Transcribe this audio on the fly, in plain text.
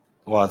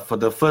Well, for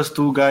the first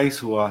two guys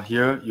who are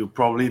here, you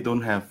probably don't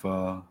have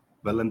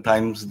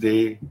Valentine's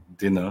Day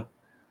dinner,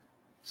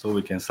 so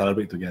we can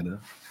celebrate together.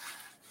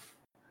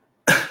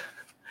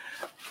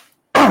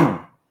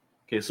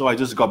 Okay, so I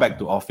just got back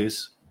to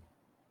office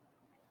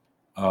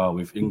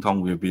with Ying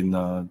Tong. We've been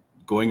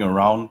going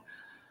around.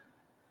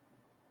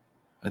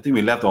 I think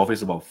we left the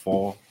office about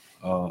 4.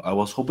 I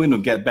was hoping to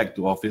get back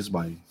to office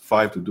by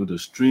 5 to do the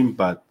stream,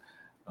 but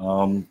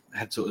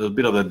had a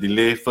bit of a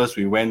delay. First,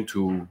 we went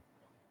to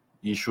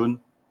Yishun.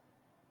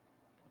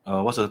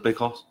 What's the place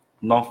called?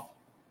 North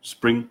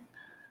Spring.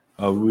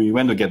 We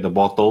went to get the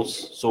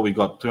bottles, so we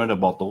got 300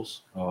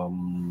 bottles.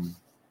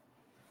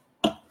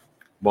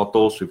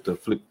 Bottles with the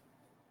flip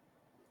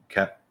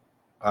cap.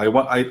 I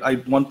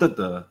wanted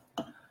the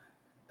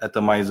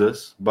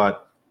atomizers,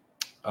 but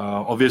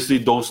obviously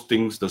those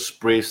things, the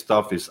spray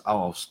stuff, is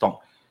out of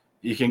stock.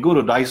 You can go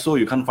to Daiso,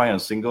 you can't find a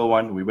single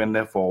one. We went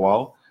there for a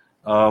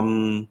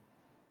while.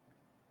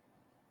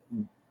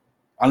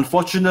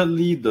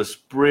 Unfortunately, the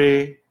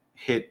spray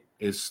head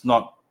is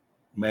not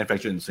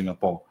manufactured in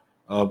Singapore.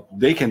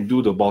 They can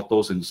do the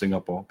bottles in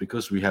Singapore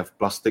because we have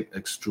plastic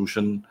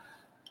extrusion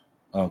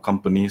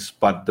companies,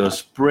 but the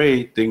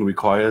spray thing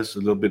requires a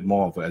little bit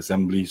more of an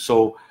assembly.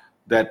 So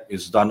that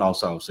is done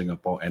outside of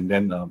Singapore, and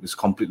then it's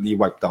completely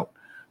wiped out.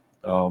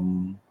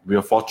 We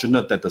are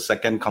fortunate that the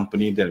second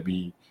company that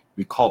we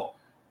called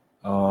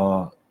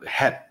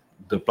had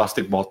the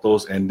plastic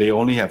bottles, and they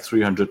only have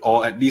 300,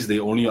 or at least they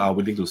only are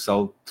willing to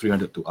sell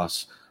 300 to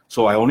us.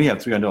 So I only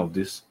have 300 of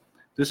this.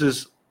 This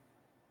is,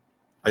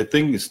 I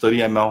think it's 30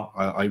 ml.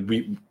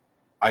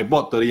 I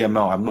bought 30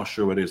 ml. I'm not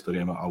sure whether it's 30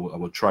 ml. I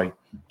will try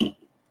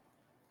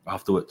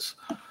afterwards.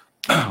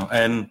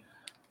 And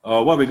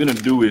what we're going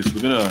to do is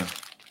we're going to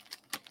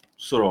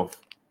sort of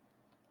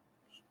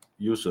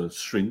use a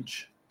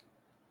syringe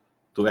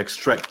to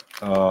extract,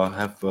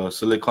 have a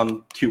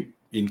silicone tube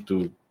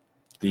into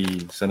the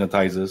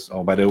sanitizers.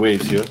 Oh, by the way,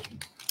 it's here.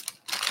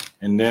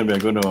 And then we're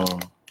going to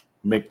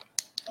make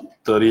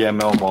 30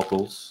 ml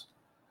bottles.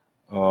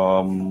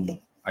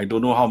 I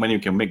don't know how many you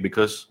can make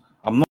because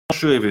I'm not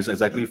sure if it's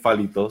exactly 5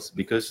 liters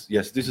because,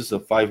 yes, this is a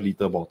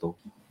 5-liter bottle.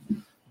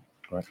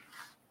 Right.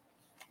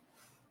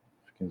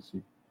 You can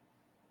see.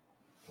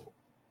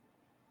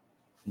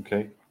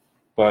 Okay.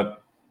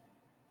 But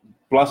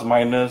plus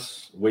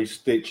minus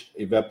wastage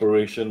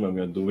evaporation when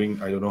we're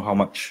doing, I don't know how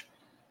much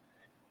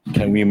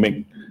can we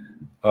make.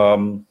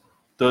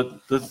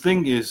 The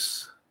thing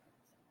is,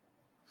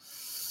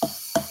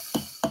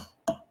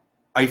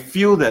 I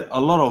feel that a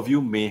lot of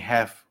you may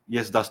have,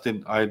 yes,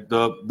 Dustin,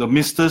 the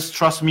misters,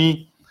 trust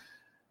me,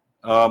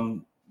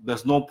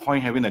 there's no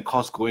point having the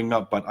cost going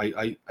up, but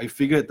I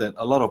figured that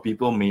a lot of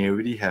people may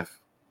already have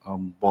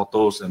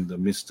bottles and the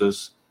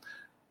misters.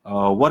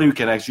 What you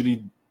can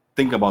actually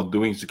think about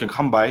doing is you can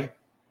come by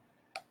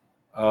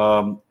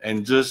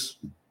and just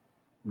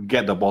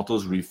get the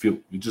bottles refilled.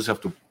 You just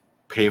have to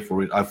pay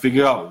for it. I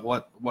figure out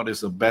what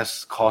is the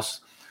best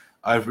cost.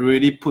 I've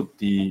already put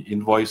the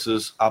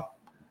invoices up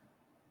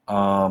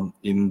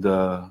in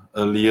the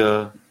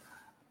earlier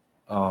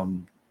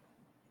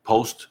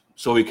post,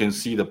 so you can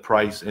see the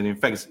price. And in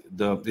fact,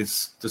 the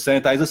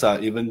sanitizers are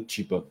even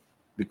cheaper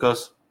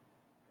because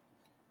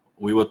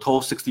we were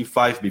told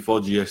 65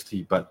 before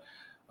GST, but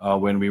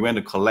when we went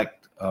to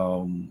collect,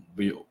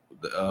 we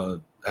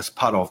as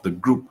part of the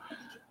group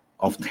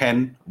of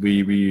 10,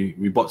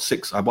 we bought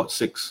 6. I bought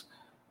 6.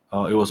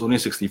 It was only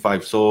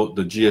 65, so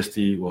the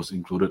GST was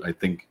included, I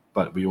think,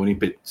 but we only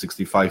paid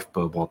 65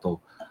 per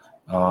bottle.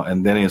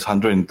 And then it's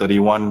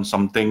 131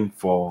 something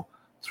for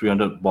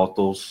 300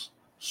 bottles.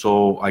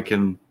 So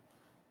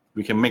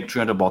we can make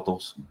 300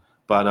 bottles.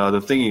 But the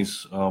thing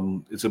is,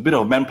 it's a bit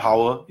of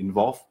manpower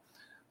involved.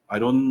 I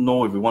don't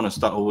know if we want to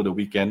start over the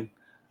weekend,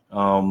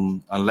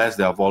 unless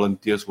there are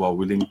volunteers who are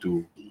willing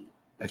to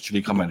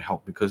actually come and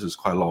help, because it's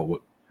quite a lot of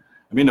work.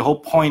 I mean, the whole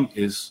point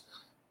is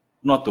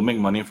not to make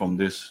money from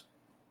this,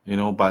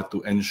 but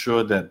to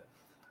ensure that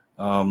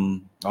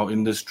our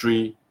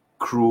industry,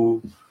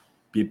 crew,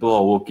 people who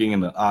are working in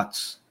the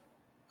arts,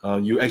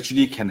 you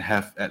actually can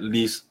have at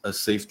least a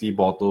safety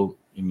bottle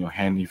in your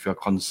hand. If you're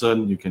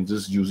concerned, you can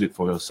just use it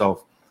for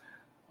yourself.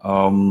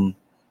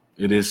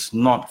 It is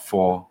not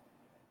for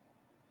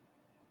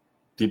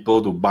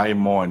people to buy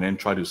more and then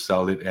try to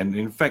sell it. And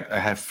in fact, I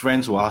have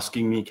friends who are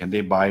asking me, can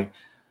they buy?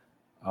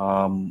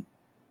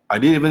 I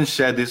didn't even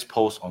share this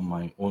post on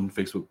my own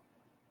Facebook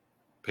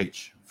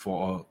page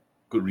for a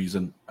good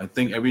reason. I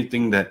think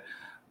everything that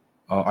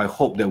I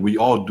hope that we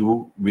all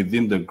do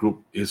within the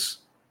group is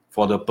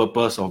for the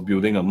purpose of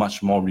building a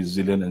much more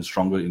resilient and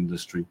stronger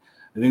industry.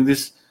 I think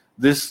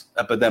this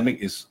epidemic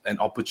is an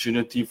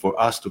opportunity for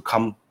us to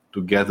come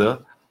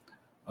together,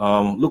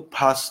 look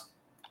past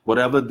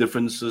whatever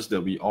differences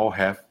that we all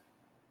have,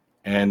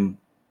 and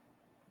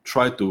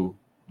try to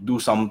do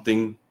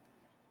something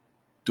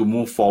to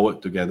move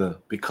forward together.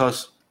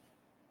 Because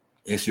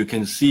as you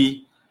can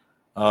see,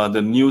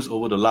 the news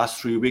over the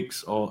last 3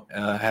 weeks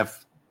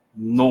have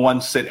no one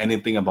said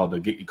anything about the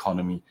gig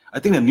economy. I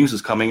think the news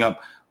is coming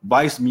up.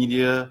 Vice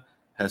Media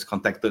has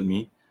contacted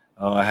me.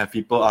 I have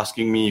people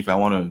asking me if I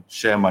want to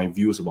share my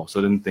views about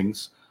certain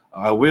things.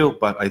 I will,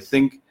 but I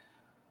think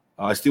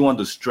I still want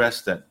to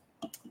stress that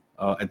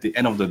at the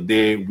end of the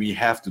day, we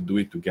have to do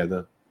it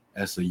together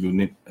as a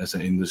unit, as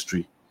an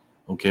industry,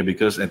 okay?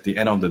 Because at the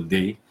end of the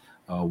day,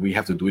 we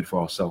have to do it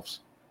for ourselves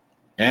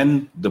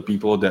and the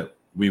people that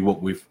we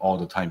work with all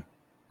the time.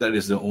 That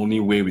is the only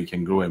way we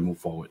can grow and move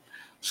forward.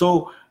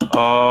 So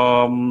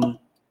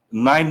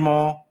 9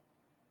 more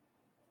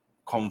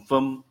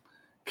confirmed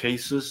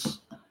cases.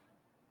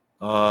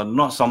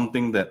 Not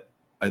something that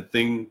I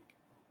think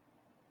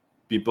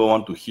people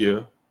want to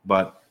hear,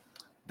 but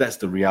that's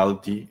the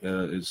reality.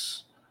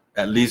 Is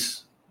at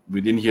least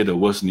we didn't hear the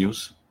worst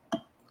news,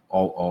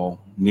 or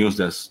news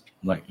that's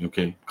like,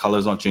 okay,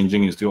 color's not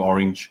changing, it's still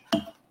orange.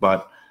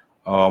 But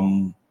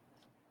the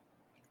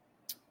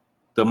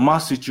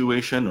mask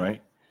situation,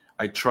 right?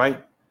 I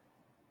tried.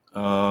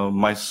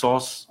 My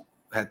source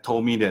had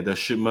told me that the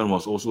shipment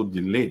was also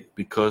delayed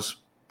because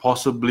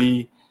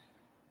possibly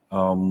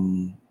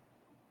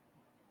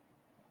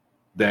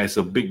there is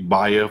a big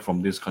buyer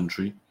from this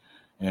country,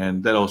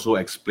 and that also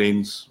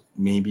explains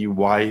maybe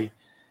why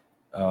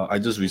I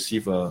just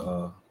received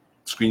a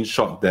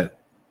screenshot that,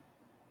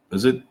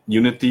 is it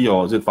Unity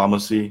or is it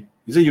Pharmacy?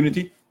 Is it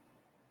Unity?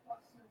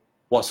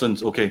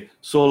 Watson's. Okay,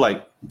 so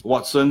like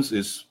Watson's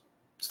is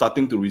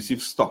starting to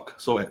receive stock.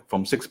 So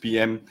from 6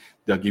 p.m.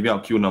 they're giving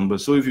out queue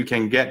numbers. So if you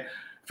can get,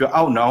 if you're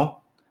out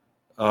now,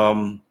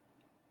 I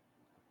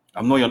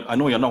know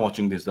you're not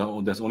watching this.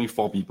 There's only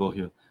 4 people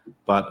here,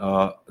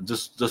 but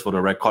just for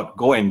the record,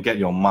 go and get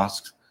your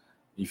masks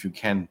if you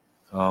can,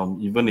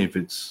 even if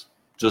it's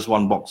just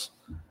 1 box.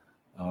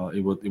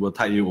 It will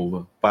tide you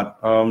over. But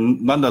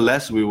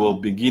nonetheless, we will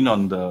begin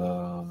on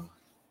the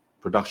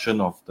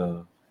production of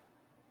the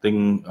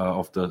thing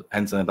of the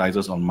hand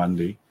sanitizers on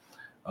Monday.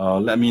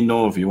 Let me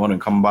know if you want to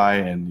come by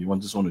and you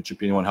just want to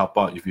chip in, you want to help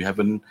out. If you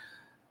haven't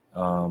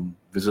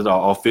visited our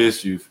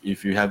office,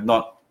 if you have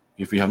not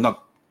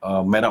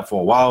met up for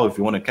a while, if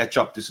you want to catch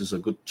up, this is a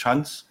good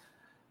chance.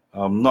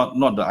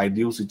 Not the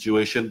ideal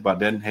situation, but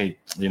then hey,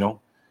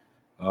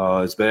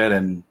 it's better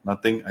than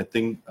nothing. I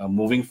think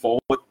moving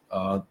forward,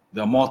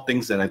 there are more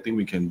things that I think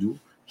we can do.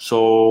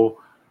 So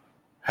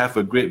have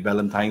a great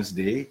Valentine's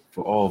Day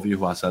for all of you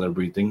who are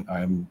celebrating.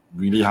 I'm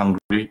really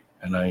hungry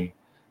and I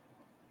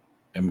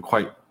am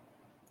quite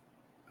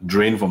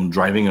drained from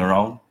driving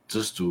around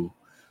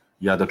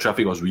the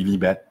traffic was really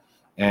bad.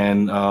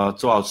 And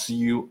so I'll see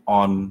you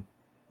on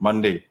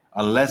Monday.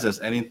 Unless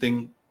there's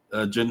anything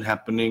urgent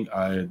happening,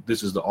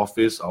 this is the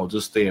office. I'll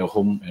just stay at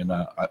home and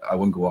I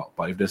won't go out.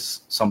 But if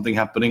there's something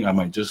happening, I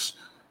might just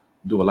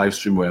do a live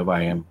stream wherever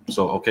I am.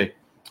 So, okay,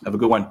 have a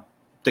good one.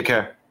 Take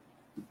care.